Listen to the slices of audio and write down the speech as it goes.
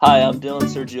Hi, I'm Dylan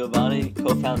Sergiovanni,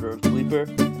 co-founder of Bleeper,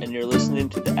 and you're listening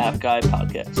to the App Guy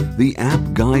Podcast. The App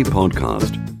Guy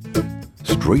Podcast.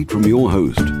 Straight from your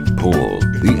host, Paul,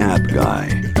 the App Guy.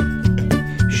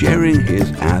 Sharing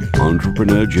his app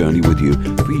entrepreneur journey with you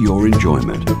for your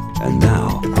enjoyment. And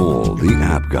now, Paul, the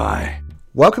App Guy.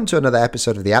 Welcome to another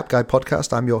episode of the App Guy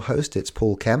Podcast. I'm your host, it's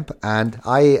Paul Kemp, and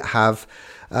I have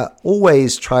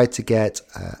always tried to get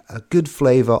a good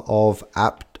flavor of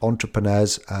app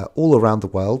entrepreneurs all around the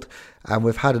world. And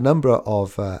we've had a number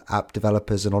of app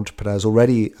developers and entrepreneurs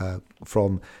already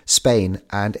from Spain,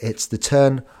 and it's the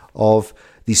turn of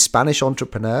the Spanish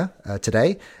entrepreneur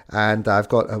today. And I've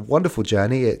got a wonderful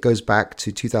journey. It goes back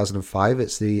to 2005.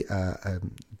 It's the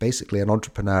basically an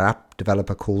entrepreneur app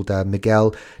developer called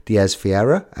Miguel Díez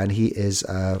Ferreira, and he is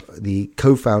the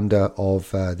co-founder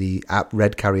of the app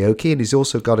Red Karaoke, and he's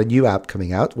also got a new app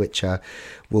coming out which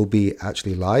will be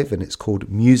actually live, and it's called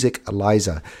Music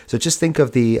Eliza. So just think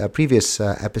of the previous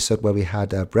episode where we had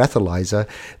Breathalyzer.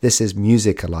 This is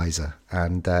Music Eliza,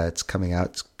 and it's coming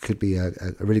out. Could be a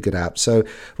really good app. So,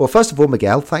 well, first of all,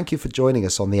 Miguel, thank you for joining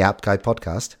us on the App Guy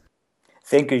Podcast.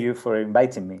 Thank you for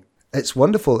inviting me. It's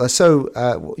wonderful. So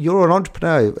you're an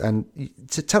entrepreneur, and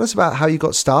tell us about how you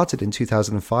got started in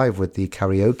 2005 with the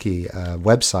karaoke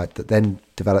website that then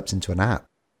developed into an app.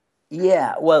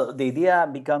 Yeah, well, the idea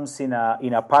becomes in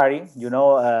a party,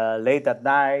 late at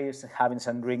night, having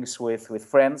some drinks with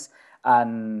friends,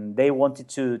 and they wanted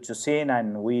to sing,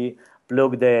 and we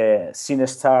plugged the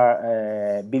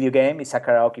SingStar video game. It's a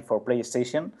karaoke for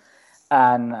PlayStation.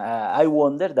 And I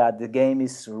wonder that the game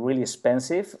is really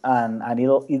expensive, and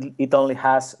it only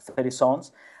has 30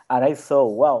 songs. And I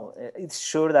thought, well, it's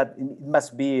sure that it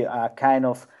must be a kind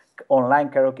of online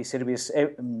karaoke service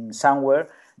somewhere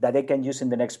that they can use in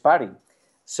the next party.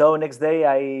 So next day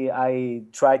I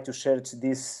tried to search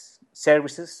these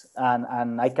services,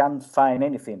 and I can't find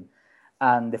anything.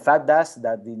 And the fact is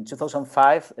that in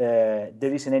 2005,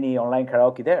 there isn't any online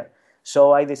karaoke there.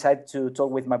 So I decided to talk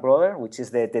with my brother, which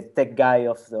is the tech guy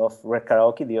of Red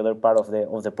Karaoke, the other part of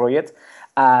the project,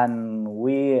 and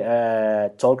we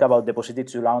talked about the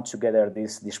possibility to launch together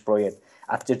this project.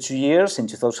 After 2 years, in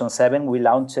 2007, we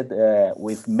launched it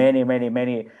with many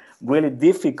really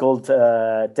difficult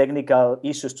technical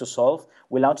issues to solve.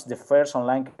 We launched the first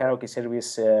online karaoke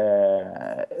service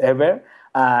ever,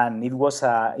 and it was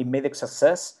an immediate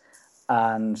success.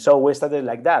 And so we started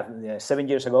like that 7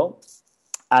 years ago.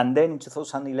 And then in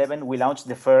 2011, we launched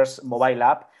the first mobile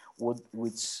app,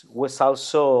 which was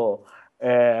also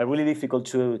really difficult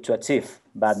to achieve.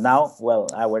 But now, well,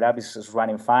 our app is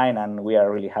running fine, and we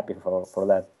are really happy for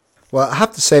that. Well, I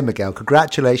have to say, Miguel,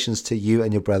 congratulations to you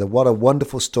and your brother. What a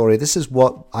wonderful story. This is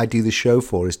what I do the show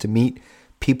for, is to meet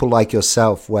people like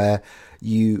yourself, where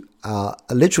you are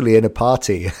literally in a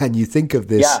party and you think of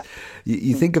this,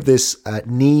 you think of this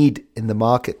need in the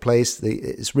marketplace.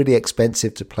 It's really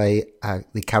expensive to play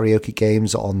the karaoke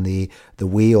games on the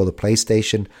Wii or the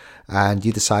PlayStation, and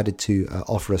you decided to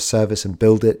offer a service and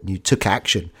build it, and you took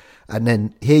action. And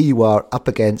then here you are up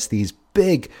against these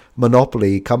big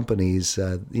monopoly companies,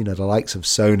 the likes of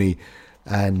Sony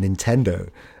and Nintendo,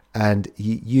 and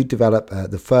you develop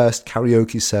the first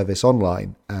karaoke service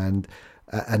online, and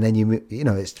then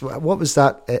what was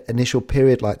that initial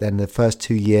period like then, the first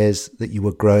 2 years that you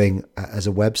were growing as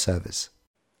a web service?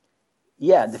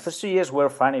 Yeah, the first 2 years were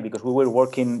funny because we were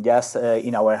working just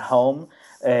in our home,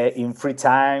 in free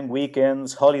time,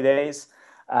 weekends, holidays,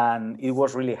 and it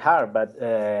was really hard. But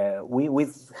we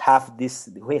had this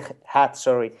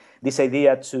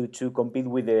idea to compete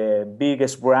with the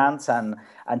biggest brands and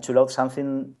to launch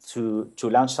something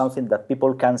that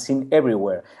people can sing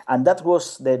everywhere. And that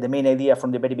was the main idea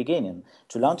from the very beginning,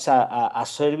 to launch a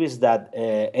service that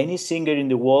any singer in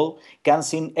the world can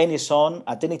sing any song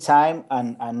at any time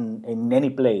and in any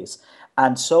place.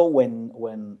 And so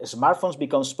when smartphones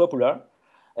becomes popular,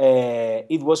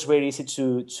 it was very easy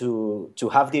to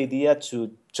have the idea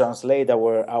to translate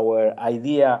our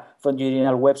idea from the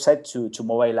original website to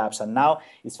mobile apps. And now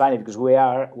it's funny because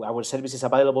our service is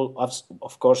available,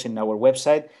 of course, in our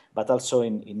website, but also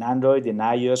in Android, in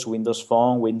iOS, Windows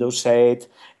Phone, Windows 8.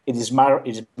 It is smart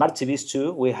TVs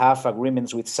too. We have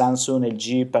agreements with Samsung,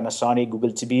 LG, Panasonic,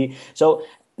 Google TV. So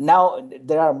now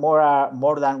there are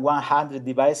more than 100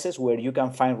 devices where you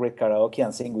can find Red Karaoke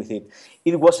and sing with it.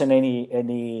 It wasn't an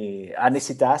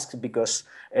easy task because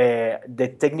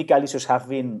the technical issues have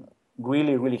been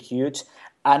really, really huge,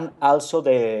 and also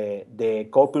the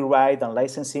copyright and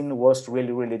licensing was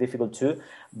really, really difficult too.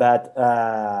 But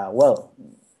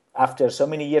after so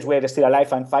many years, we're still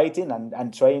alive and fighting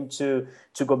and trying to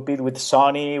compete with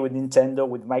Sony, with Nintendo,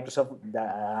 with Microsoft,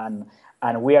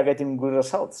 and we are getting good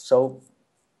results. So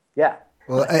Yeah.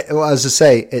 Well, as I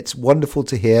say, it's wonderful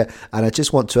to hear, and I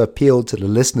just want to appeal to the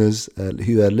listeners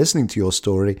who are listening to your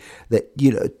story that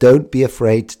don't be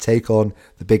afraid to take on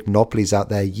the big monopolies out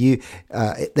there.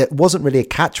 There wasn't really a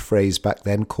catchphrase back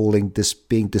then calling this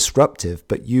being disruptive,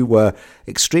 but you were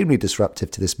extremely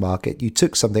disruptive to this market. You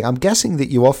took something. I'm guessing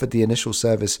that you offered the initial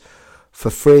service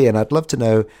for free, and I'd love to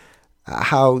know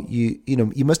how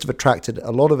you must have attracted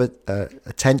a lot of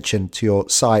attention to your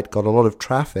site, got a lot of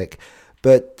traffic,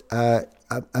 but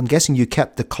I'm guessing you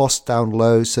kept the cost down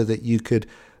low so that you could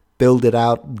build it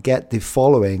out and get the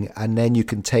following, and then you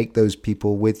can take those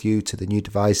people with you to the new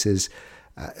devices.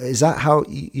 Is that how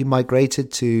you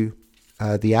migrated to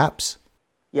the apps?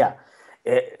 Yeah.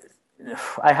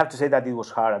 I have to say that it was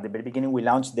hard. At the very beginning, we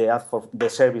launched the app for the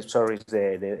service,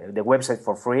 the website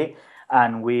for free,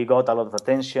 and we got a lot of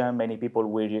attention. Many people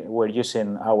were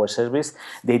using our service.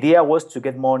 The idea was to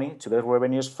get money, to get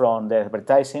revenues from the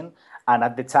advertising. And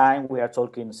at the time, we are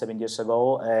talking 7 years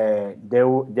ago,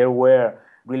 there were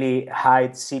really high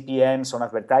CPMs on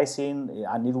advertising,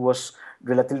 and it was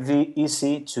relatively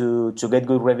easy to get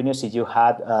good revenues if you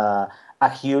had a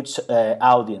huge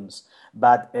audience.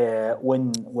 But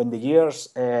when the years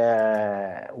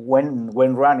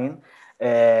when running,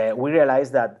 we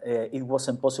realized that it was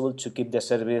impossible to keep the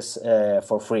service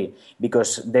for free,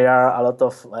 because there are a lot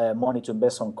of money to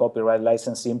invest on copyright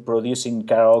licensing, producing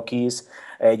karaokes.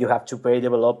 You have to pay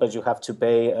developers, you have to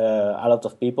pay a lot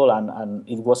of people, and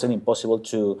it wasn't impossible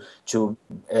to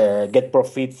get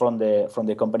profit from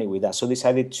the company with that. So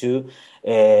decided to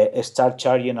start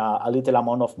charging a little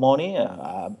amount of money,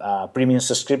 a premium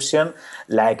subscription,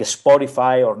 like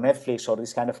Spotify or Netflix or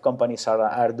these kind of companies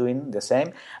are doing the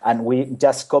same. And we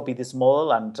just copy this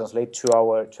model and translate to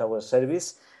our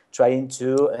service, trying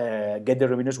to get the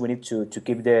revenues we need to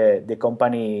keep the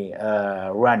company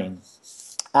running.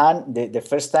 And the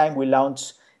first time we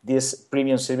launched these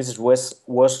premium services was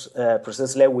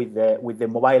precisely with the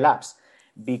mobile apps,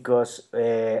 because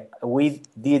we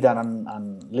did a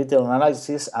little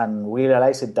analysis and we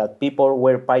realized that people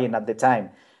were paying at the time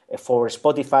for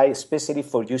Spotify, especially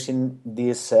for using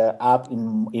this app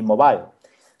in mobile.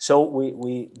 So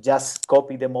we just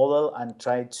copied the model and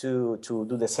tried to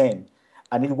do the same.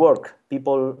 And it worked.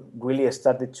 People really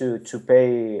started to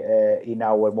pay in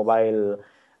our mobile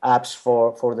apps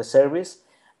for the service.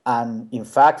 And in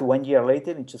fact, 1 year later,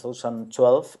 in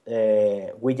 2012,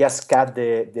 we just cut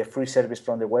the free service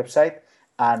from the website,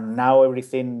 and now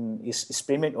everything is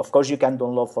premium. Of course, you can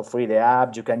download for free the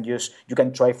app. You can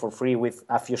try for free with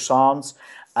a few songs,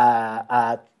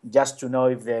 just to know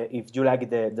if you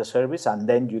like the service, and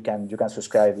then you can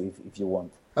subscribe if you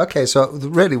want. Okay, so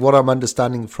really what I'm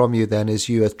understanding from you then is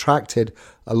you attracted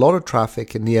a lot of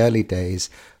traffic in the early days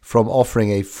from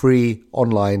offering a free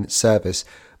online service.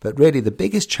 But really the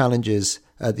biggest challenges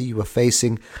that you were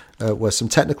facing were some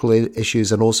technical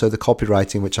issues, and also the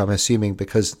copywriting, which I'm assuming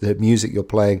because the music you're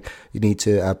playing, you need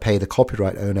to pay the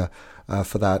copyright owner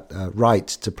for that right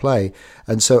to play.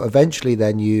 And so eventually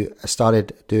then you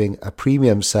started doing a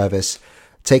premium service,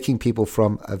 taking people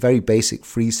from a very basic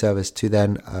free service to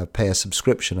then pay a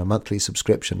subscription, a monthly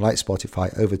subscription like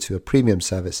Spotify, over to a premium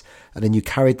service. And then you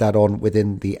carried that on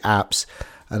within the apps.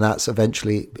 And that's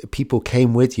eventually people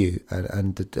came with you,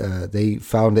 and they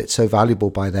found it so valuable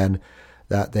by then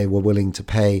that they were willing to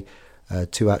pay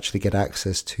to actually get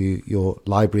access to your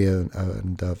library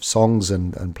and songs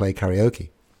and play karaoke.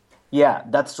 Yeah,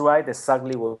 that's right.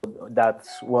 Exactly.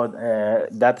 That's what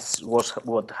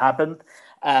happened.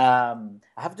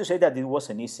 I have to say that it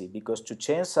wasn't easy, because to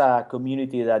change a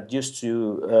community that used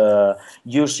to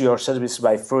use your service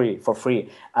for free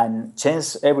and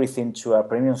change everything to a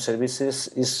premium services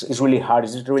is really hard.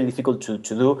 It's really difficult to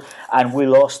do, and we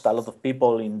lost a lot of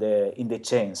people in the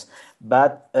change.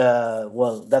 But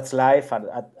well, that's life,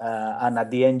 and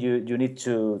at the end you need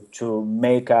to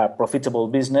make a profitable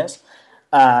business.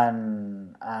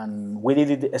 And we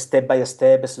did it step by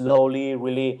step, slowly.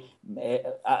 Really,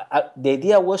 the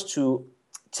idea was to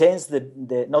change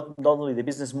the not only the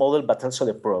business model but also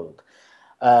the product.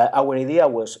 Our idea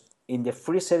was, in the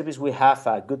free service we have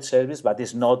a good service, but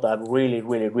it's not a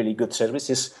really good service.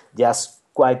 It's just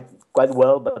quite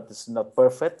well, but it's not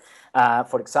perfect.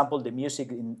 For example, the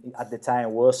music at the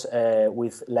time was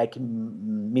with like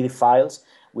MIDI files,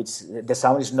 which the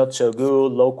sound is not so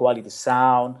good, low quality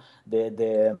sound.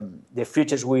 The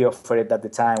features we offered at the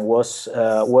time were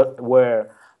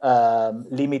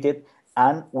limited,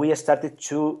 and we started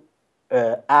to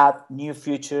add new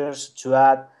features, to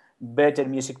add better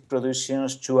music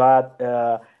productions, to add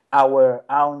our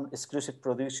own exclusive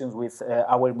productions with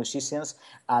our musicians,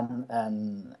 and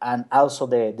also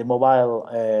the mobile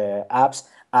apps.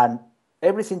 And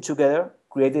everything together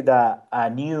created a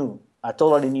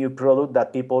totally new product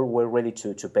that people were ready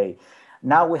to pay.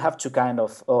 Now we have two kind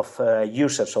of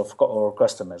users or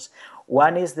customers.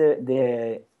 One is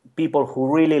the people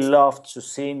who really love to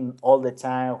sing all the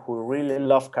time, who really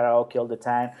love karaoke all the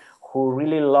time, who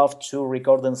really love to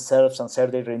record themselves and share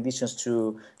their renditions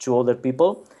to other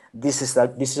people. These are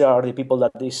the people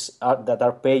that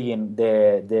are paying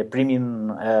the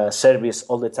premium service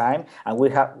all the time, and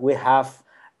we have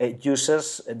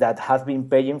users that have been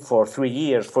paying for 3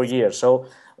 years, 4 years. So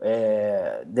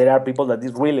there are people that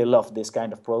really love this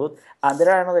kind of product, and there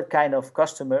are another kind of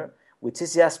customer, which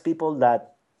is just people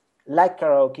that like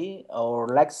karaoke or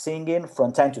like singing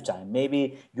from time to time.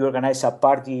 Maybe you organize a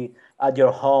party at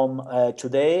your home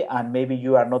today, and maybe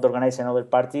you are not organizing another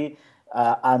party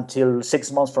until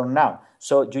 6 months from now.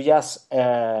 So you just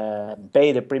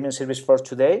pay the premium service for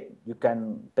today. You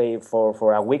can pay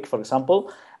for a week, for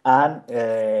example, and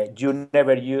you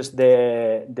never use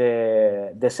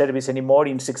the service anymore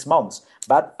in 6 months.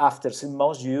 But after 6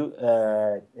 months, you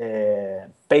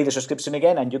pay the subscription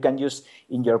again, and you can use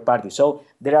in your party. So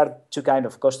there are two kind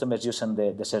of customers using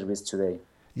the service today.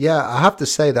 Yeah, I have to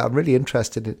say that I'm really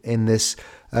interested in this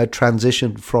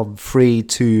transition from free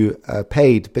to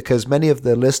paid, because many of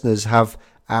the listeners have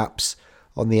apps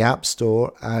on the App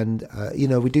Store, and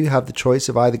we do have the choice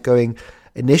of either going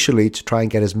initially to try and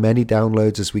get as many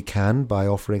downloads as we can by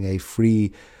offering a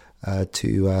free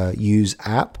to use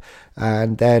app,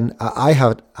 and then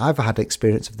I've had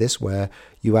experience of this where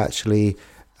you actually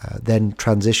then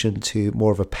transition to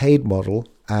more of a paid model,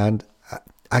 and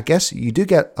I guess you do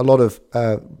get a lot of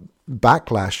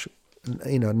backlash,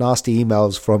 nasty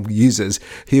emails from users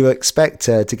who expect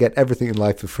to get everything in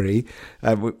life for free.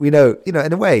 We know,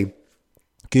 in a way,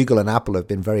 Google and Apple have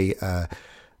been very,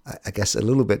 I guess, a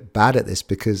little bit bad at this,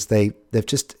 because they've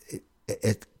just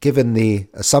given the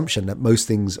assumption that most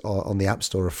things on the App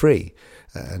Store are free.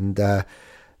 And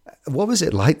what was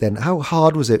it like then? How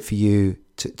hard was it for you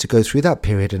to go through that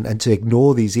period and to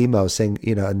ignore these emails saying,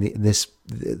 and this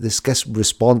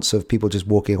response of people just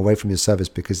walking away from your service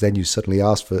because then you suddenly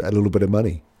asked for a little bit of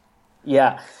money?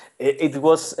 Yeah, it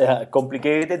was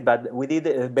complicated, but we did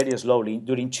it very slowly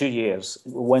during 2 years.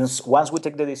 Once we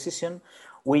take the decision,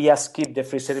 we just keep the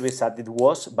free service as it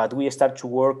was, but we start to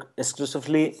work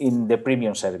exclusively in the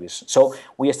premium service. So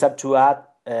we start to add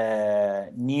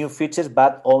new features,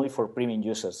 but only for premium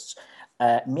users.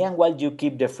 Meanwhile, you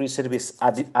keep the free service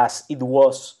as it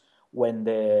was when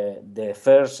the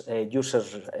first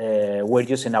users were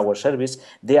using our service.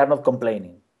 They are not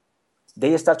complaining.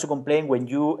 They start to complain when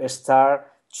you start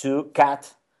to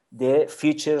cut the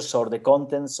features or the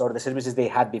contents or the services they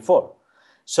had before.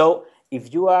 So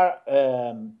if you are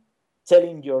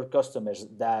telling your customers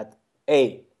that,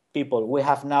 hey, people, we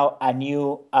have now a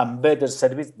new and better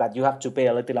service, but you have to pay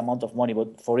a little amount of money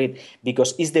for it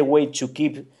because it's the way to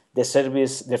keep the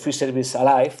free service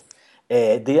alive,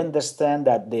 they understand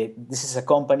that this is a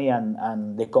company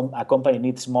and a company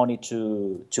needs money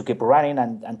to keep running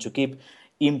and to keep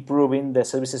improving the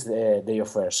services they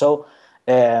offer. So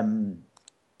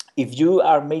if you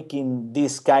are making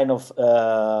this kind of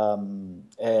a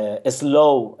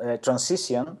slow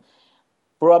transition,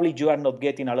 probably you are not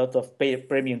getting a lot of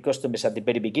premium customers at the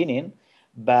very beginning,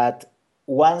 but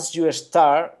once you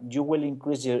start, you will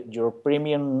increase your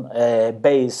premium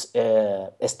base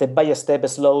step by step,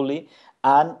 slowly,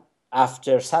 and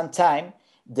after some time,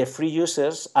 the free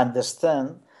users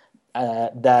understand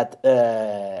that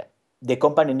the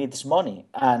company needs money,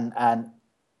 and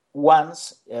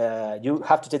once you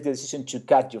have to take the decision to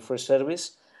cut your first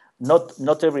service,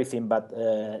 not everything, but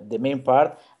the main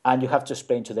part, and you have to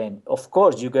explain to them. Of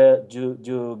course, you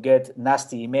get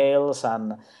nasty emails,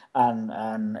 and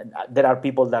there are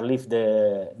people that leave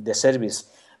the service.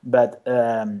 But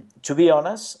to be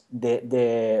honest,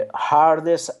 the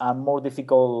hardest and more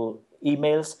difficult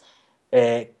emails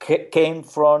came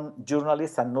from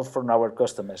journalists and not from our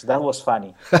customers. That was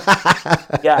funny.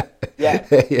 Yeah.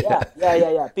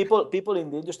 People in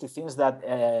the industry thinks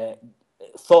that.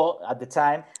 Thought at the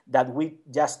time that we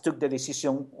just took the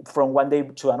decision from one day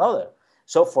to another.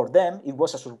 So for them, it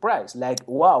was a surprise. Like,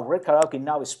 wow, Red Karaoke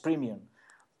now is premium.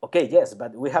 Okay, yes,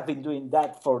 but we have been doing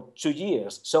that for 2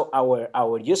 years. So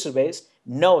our user base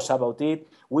knows about it.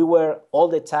 We were all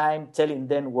the time telling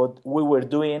them what we were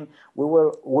doing. We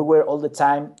were all the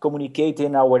time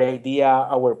communicating our idea,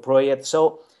 our project.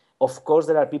 So of course,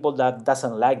 there are people that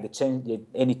doesn't like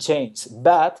any change.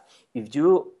 But if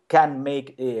you can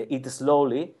make it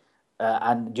slowly,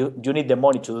 and you need the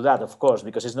money to do that, of course,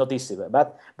 because it's not easy.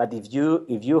 But if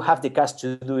you have the cash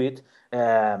to do it,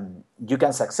 you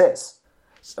can success.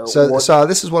 So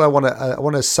this is what I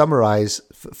want to summarize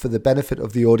for the benefit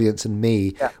of the audience and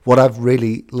me. Yeah. What I've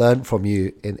really learned from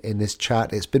you in this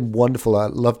chat. It's been wonderful. I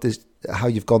love this, how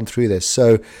you've gone through this.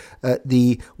 So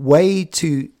the way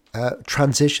to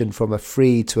transition from a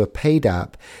free to a paid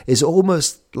app is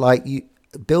almost like you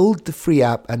build the free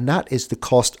app, and that is the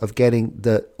cost of getting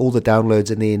all the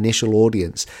downloads and the initial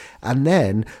audience, and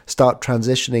then start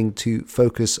transitioning to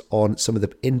focus on some of the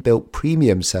inbuilt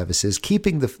premium services,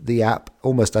 keeping the app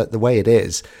almost the way it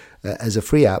is as a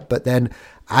free app, but then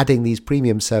adding these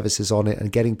premium services on it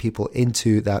and getting people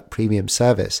into that premium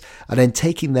service, and then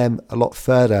taking them a lot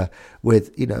further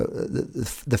with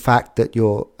the fact that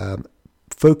you're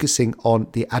focusing on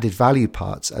the added value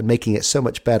parts and making it so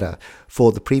much better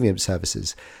for the premium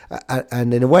services.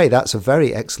 And in a way, that's a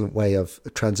very excellent way of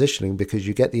transitioning, because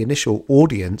you get the initial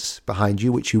audience behind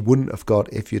you, which you wouldn't have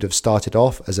got if you'd have started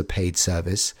off as a paid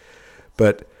service.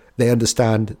 But they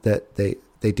understand that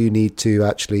they do need to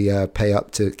actually pay up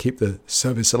to keep the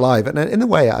service alive. And in a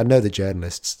way, I know the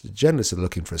journalists are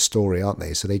looking for a story, aren't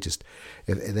they? So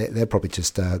they're probably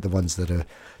just the ones that are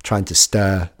trying to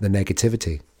stir the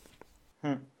negativity.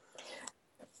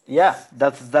 Yeah,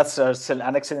 that's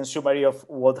an excellent summary of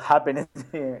what happened.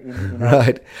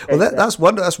 Right. Well,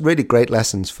 that's really great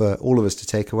lessons for all of us to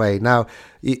take away. Now,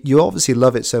 you obviously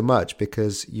love it so much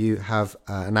because you have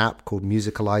an app called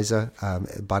Musicalizer.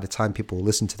 By the time people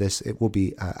listen to this, it will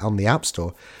be on the App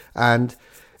Store, and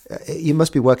you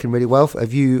must be working really well.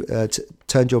 Have you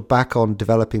turned your back on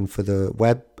developing for the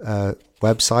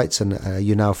websites, and are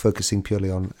you now focusing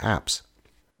purely on apps?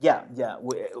 Yeah.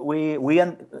 We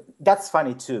that's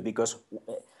funny too, because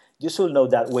you should know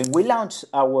that when we launched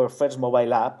our first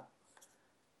mobile app,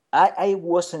 I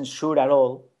wasn't sure at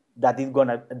all that it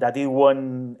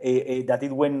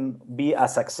wouldn't be a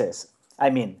success.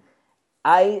 I mean,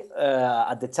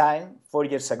 at the time, 4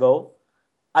 years ago,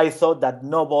 I thought that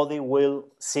nobody will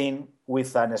sing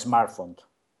with a smartphone.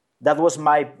 That was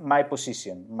my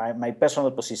position, my personal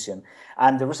position.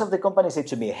 And the rest of the company said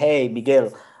to me, "Hey,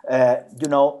 Miguel,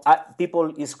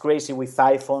 people is crazy with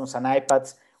iPhones and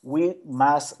iPads. We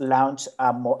must launch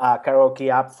a karaoke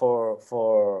app for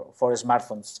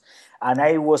smartphones." And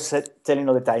I was telling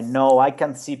all the time, "No, I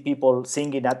can see people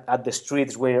singing at the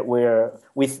streets where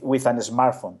with a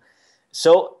smartphone."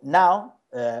 So now,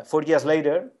 4 years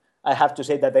later, I have to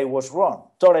say that I was wrong,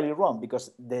 totally wrong, because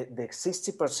the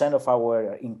 60% of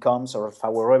our incomes or of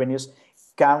our revenues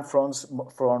come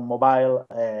from mobile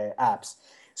apps.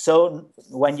 So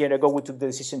 1 year ago, we took the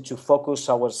decision to focus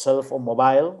ourselves on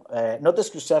mobile, not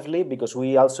exclusively, because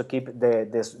we also keep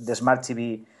the smart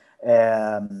TV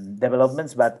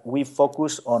developments, but we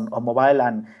focus on mobile,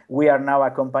 and we are now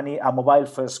a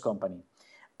mobile-first company.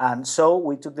 And so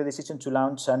we took the decision to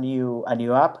launch a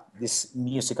new app, this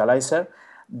Musicalizer.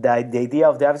 The idea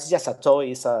of the app is just a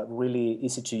toy. It's a really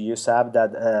easy to use app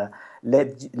that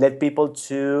let people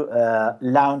to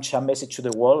launch a message to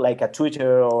the world, like a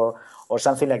Twitter or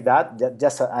something like that,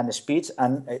 just a speech,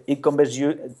 and it converts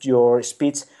your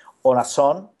speech on a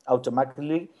song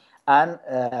automatically, and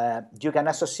you can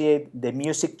associate the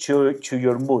music to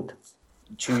your mood,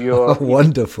 to your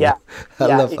wonderful. Yeah,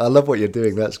 I love what you're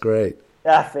doing. That's great.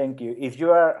 Yeah, thank you. If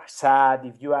you are sad,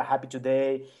 if you are happy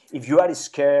today, if you are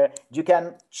scared, you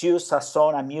can choose a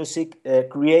song, a music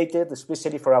created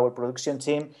especially for our production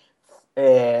team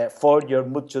for your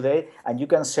mood today, and you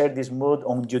can share this mood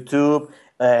on YouTube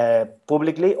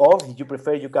publicly, or if you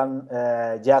prefer, you can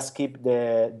just keep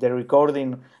the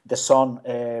recording, the song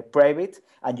private,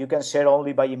 and you can share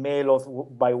only by email or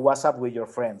by WhatsApp with your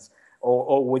friends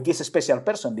or with this special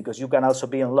person, because you can also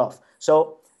be in love.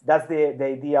 So that's the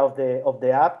idea of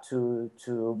the app, to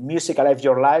musicalize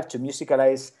your life, to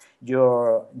musicalize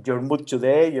your mood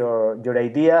today, your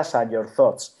ideas and your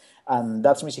thoughts. And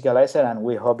that's Musicalizer, and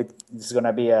we hope it's going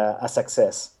to be a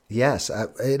success. Yes,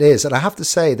 it is. And I have to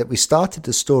say that we started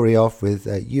the story off with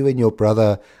you and your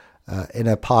brother in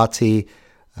a party.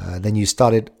 Then you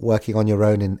started working on your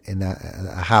own in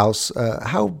a house.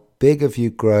 How big have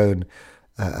you grown?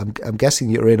 I'm guessing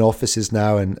you're in offices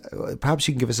now, and perhaps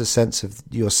you can give us a sense of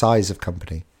your size of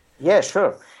company. Yeah,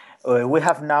 sure. We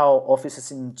have now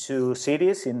offices in 2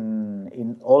 cities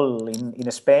in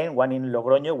Spain. One in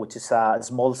Logroño, which is a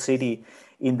small city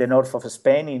in the north of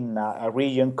Spain, in a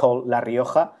region called La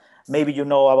Rioja. Maybe you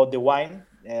know about the wine.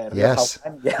 Yes.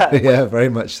 Wine. Yeah. Yeah, very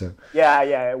much so.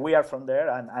 Yeah. We are from there,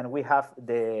 and we have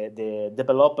the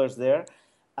developers there.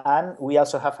 And we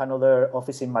also have another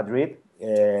office in Madrid,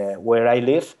 where I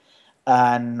live.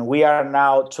 And we are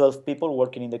now 12 people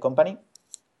working in the company.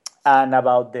 And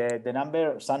about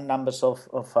some numbers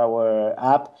of our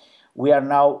app, We are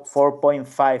now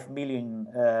 4.5 million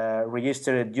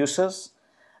registered users,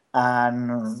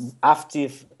 and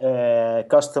active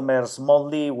customers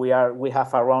monthly. We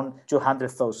have around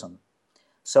 200,000.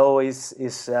 So it's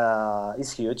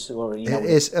huge. Or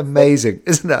it's amazing,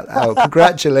 isn't that? Oh,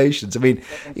 congratulations! I mean,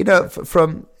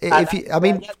 from if you, I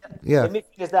mean, yeah. Let me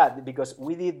finish that, because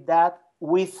we did that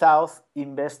without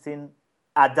investing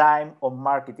a dime on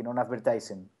marketing, on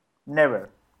advertising. Never.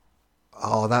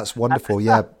 Oh, that's wonderful.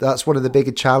 Yeah, that's one of the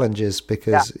bigger challenges,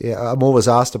 because I'm always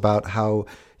asked about how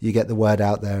you get the word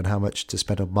out there and how much to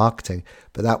spend on marketing.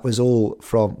 But that was all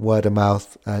from word of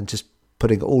mouth and just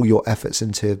putting all your efforts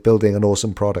into building an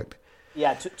awesome product.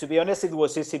 Yeah, to be honest, it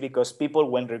was easy because people,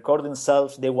 when record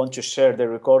themselves, they want to share the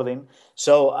recording.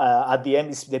 So at the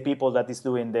end, it's the people that is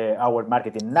doing our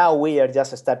marketing. Now we are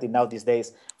just starting now these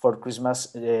days for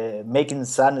Christmas, making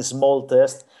some small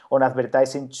test on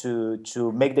advertising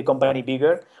to make the company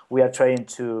bigger. We are trying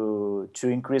to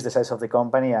increase the size of the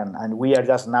company, and we are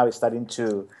just now starting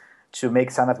to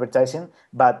make some advertising.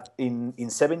 But in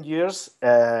 7 years,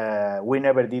 we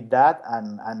never did that.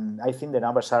 And I think the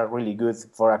numbers are really good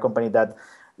for a company that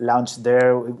launched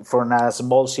there from a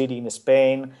small city in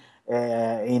Spain,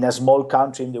 in a small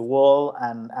country in the world,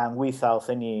 and without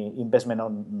any investment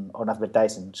on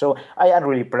advertising. So I am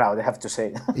really proud, I have to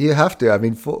say. You have to. I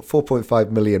mean,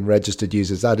 4.5 million registered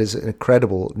users, that is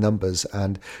incredible numbers.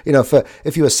 And,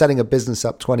 if you were setting a business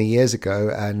up 20 years ago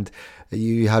and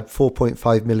you had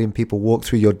 4.5 million people walk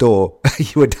through your door,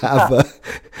 you would have,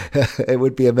 it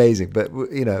would be amazing. But,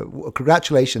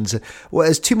 congratulations. Well,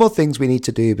 there's two more things we need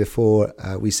to do before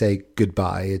we say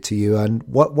goodbye to you. And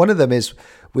one of them is,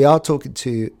 we are talking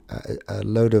to a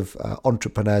load of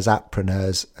entrepreneurs,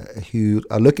 appreneurs who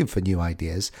are looking for new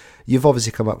ideas. You've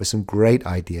obviously come up with some great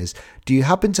ideas. Do you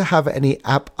happen to have any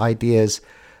app ideas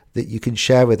that you can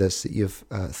share with us that you've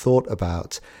thought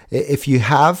about? If you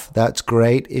have, that's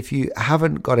great. If you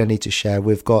haven't got any to share,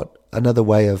 we've got another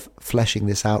way of fleshing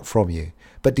this out from you.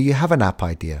 But do you have an app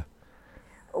idea?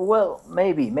 Well,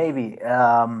 maybe.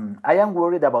 I am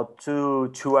worried about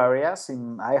two areas.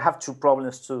 I have two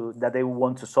problems that I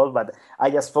want to solve, but I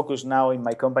just focus now in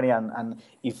my company. And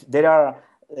if there are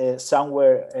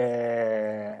somewhere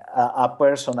a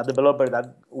person, a developer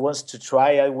that wants to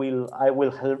try, I will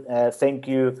help, thank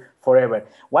you forever.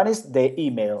 One is the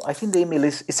email. I think the email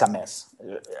is a mess.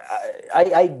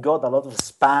 I got a lot of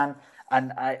spam.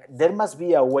 And there must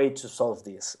be a way to solve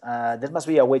this. There must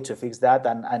be a way to fix that,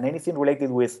 and anything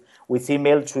related with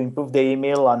email, to improve the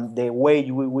email and the way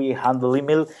we handle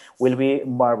email will be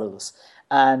marvelous.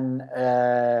 And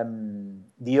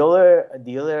the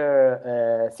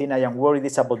other thing I am worried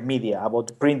is about media,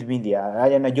 about print media.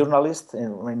 I am a journalist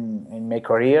in my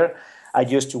career. I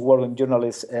used to work in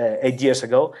journalists 8 years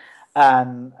ago,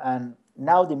 and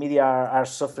now the media are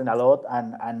suffering a lot,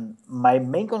 and my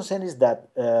main concern is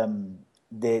that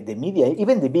the media,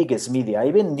 even the biggest media,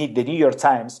 even the New York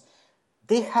Times,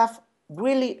 they have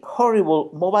really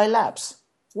horrible mobile apps.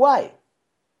 Why?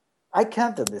 I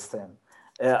can't understand.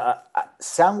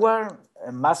 Someone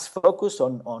must focus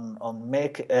on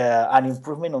make an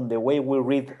improvement on the way we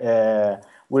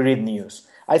read news.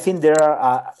 I think there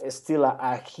are still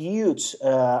a huge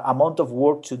amount of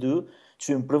work to do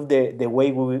to improve the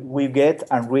way we get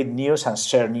and read news and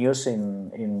share news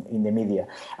in the media.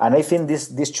 And I think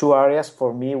these two areas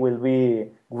for me will be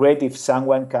great if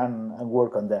someone can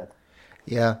work on that.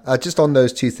 Yeah, just on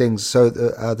those two things. So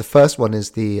the first one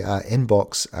is the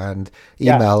inbox and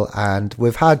email, and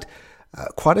we've had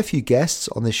quite a few guests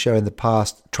on this show in the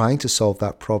past trying to solve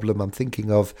that problem. I'm thinking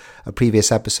of a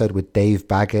previous episode with Dave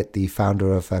Baggett, the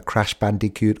founder of Crash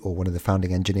Bandicoot, or one of the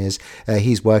founding engineers.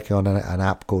 He's working on an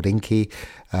app called Inky.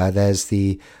 There's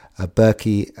the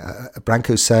Branko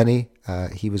Cerny.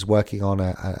 He was working on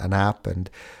an app and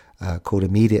called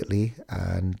Immediately.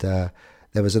 And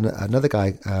there was another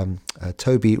guy,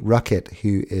 Toby Ruckett,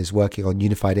 who is working on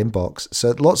Unified Inbox.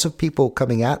 So lots of people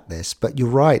coming at this, but you're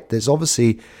right, there's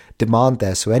obviously demand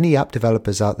there. So any app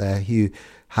developers out there who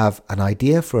have an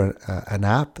idea for an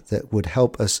app that would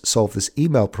help us solve this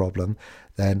email problem,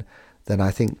 then I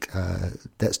think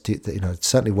that's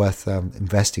certainly worth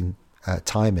investing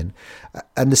time in.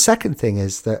 And the second thing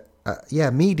is that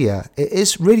media. It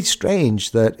is really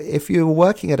strange that if you were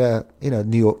working at a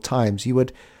New York Times, you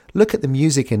would look at the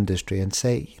music industry and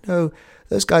say,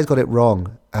 those guys got it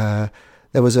wrong.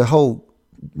 There was a whole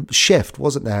shift,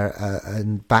 wasn't there,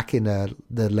 and back in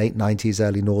the late 90s,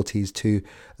 early noughties to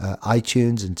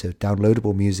iTunes and to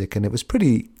downloadable music, and it was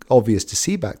pretty obvious to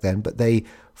see back then, but they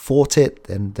fought it,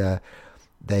 and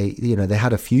they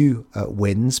had a few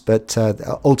wins, but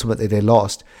ultimately they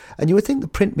lost. And you would think the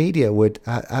print media would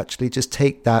actually just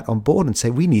take that on board and say,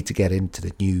 we need to get into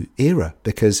the new era,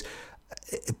 because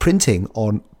printing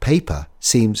on paper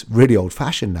seems really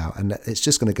old-fashioned now, and it's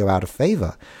just going to go out of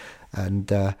favor.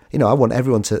 And I want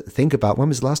everyone to think about, when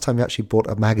was the last time you actually bought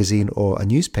a magazine or a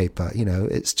newspaper?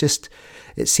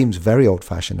 It seems very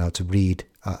old-fashioned now to read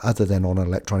other than on an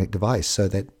electronic device. So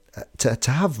that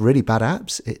to have really bad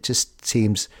apps, it just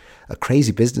seems a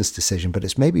crazy business decision. But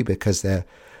it's maybe because they're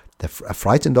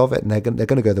frightened of it, and they're going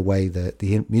to go the way that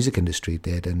the music industry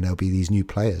did, and there'll be these new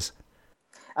players.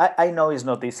 I know it's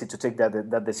not easy to take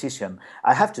that decision.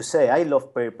 I have to say, I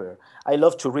love paper. I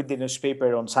love to read the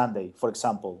newspaper on Sunday, for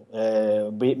example,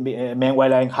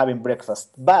 meanwhile I'm having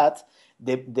breakfast. But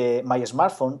my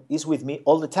smartphone is with me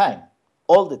all the time,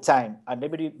 and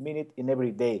every minute in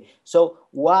every day. So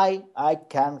why I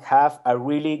can't have a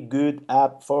really good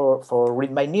app for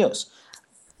read my news?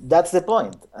 That's the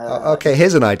point. Okay,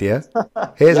 here's an idea.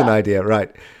 An idea, right?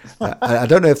 I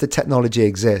don't know if the technology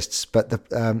exists, but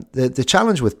the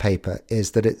challenge with paper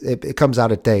is that it comes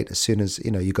out of date as soon as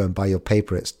you go and buy your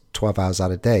paper. It's 12 hours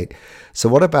out of date. So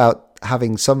what about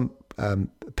having some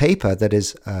paper that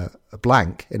is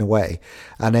blank in a way,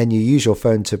 and then you use your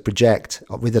phone to project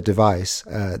with a device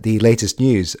the latest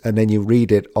news, and then you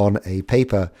read it on a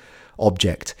paper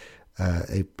object,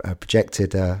 a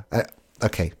projected.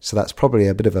 Okay, so that's probably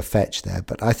a bit of a fetch there,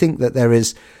 but I think that there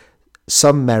is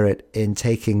some merit in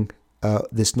taking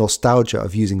this nostalgia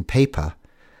of using paper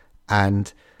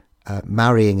and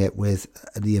marrying it with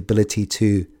the ability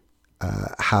to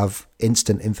have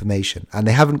instant information. And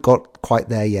they haven't got quite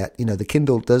there yet. The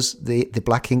Kindle does, the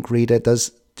black ink reader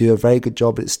does do a very good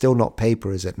job, but it's still not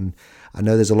paper, is it? And I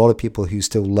know there's a lot of people who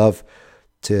still love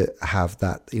to have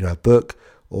that, a book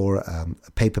or a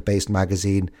paper-based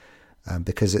magazine,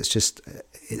 because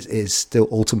it's still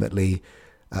ultimately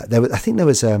I think there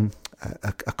was a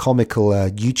comical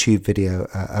YouTube video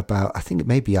about, I think it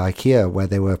may be IKEA, where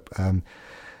they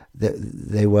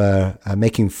were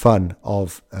making fun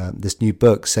of this new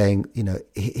book, saying,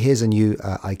 here's a new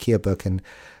IKEA book, and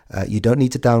you don't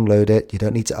need to download it, you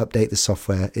don't need to update the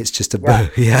software, it's just a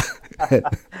book. Yeah.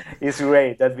 It's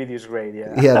great. That video is great.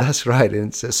 Yeah, that's right. And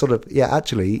it's sort of,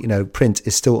 actually, print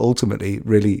is still ultimately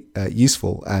really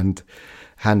useful and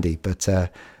handy, but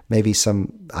maybe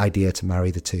some idea to marry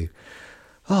the two.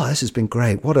 Oh, this has been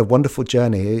great. What a wonderful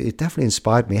journey. It definitely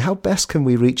inspired me. How best can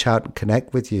we reach out and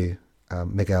connect with you,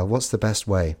 Miguel? What's the best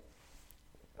way?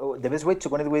 Oh, the best way to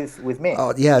connect with me?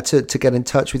 Oh, yeah, to get in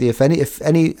touch with you. If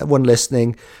anyone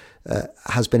listening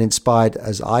has been inspired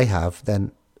as I have,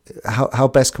 then how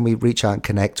best can we reach out and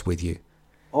connect with you?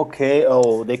 Okay,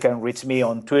 they can reach me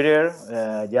on Twitter,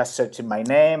 just searching my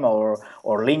name, or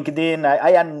LinkedIn.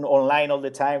 I am online all the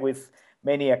time with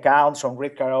many accounts on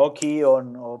Red Karaoke,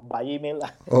 or by email.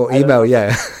 Or email,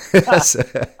 yeah.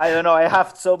 I don't know, I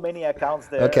have so many accounts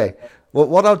there. Okay, well,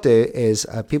 what I'll do is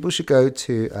people should go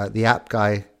to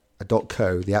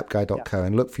theappguy.co,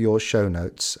 and look for your show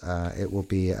notes. It will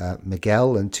be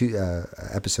Miguel and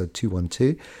episode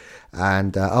 212.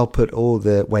 And I'll put all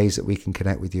the ways that we can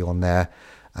connect with you on there,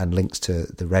 and links to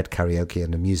the Red Karaoke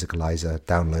and the Musicalizer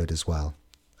download as well.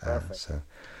 So,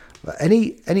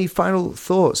 any final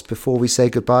thoughts before we say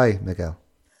goodbye, Miguel?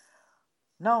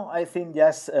 No, I think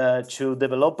just to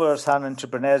developers and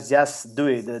entrepreneurs, just do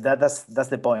it. That's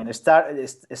the point.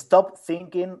 Stop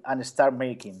thinking and start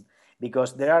making.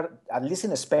 Because there are, at least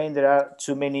in Spain, there are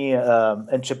too many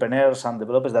entrepreneurs and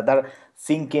developers that are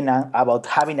thinking about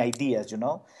having ideas,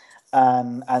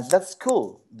 And that's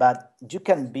cool, but you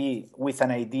can be with an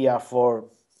idea for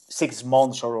 6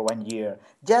 months or 1 year.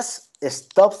 Just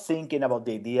stop thinking about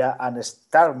the idea and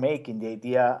start making the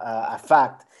idea a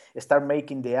fact. Start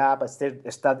making the app,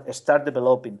 start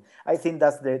developing. I think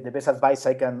that's the best advice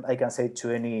I can say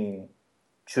to any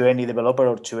developer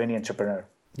or to any entrepreneur.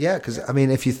 Yeah, because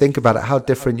if you think about it, how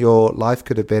different your life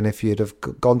could have been if you'd have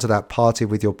gone to that party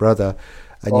with your brother,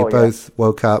 and you both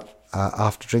woke up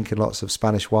after drinking lots of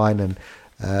Spanish wine and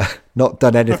not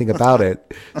done anything about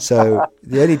it. So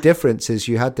the only difference is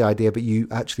you had the idea, but you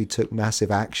actually took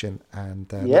massive action.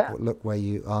 And look where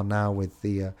you are now with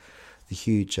the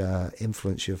huge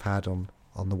influence you've had on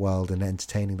the world and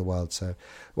entertaining the world. So,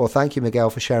 well, thank you, Miguel,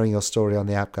 for sharing your story on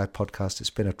the App Guy podcast. It's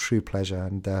been a true pleasure,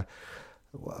 and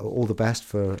all the best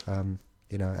for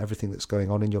everything that's going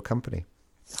on in your company.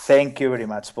 Thank you very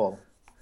much, Paul.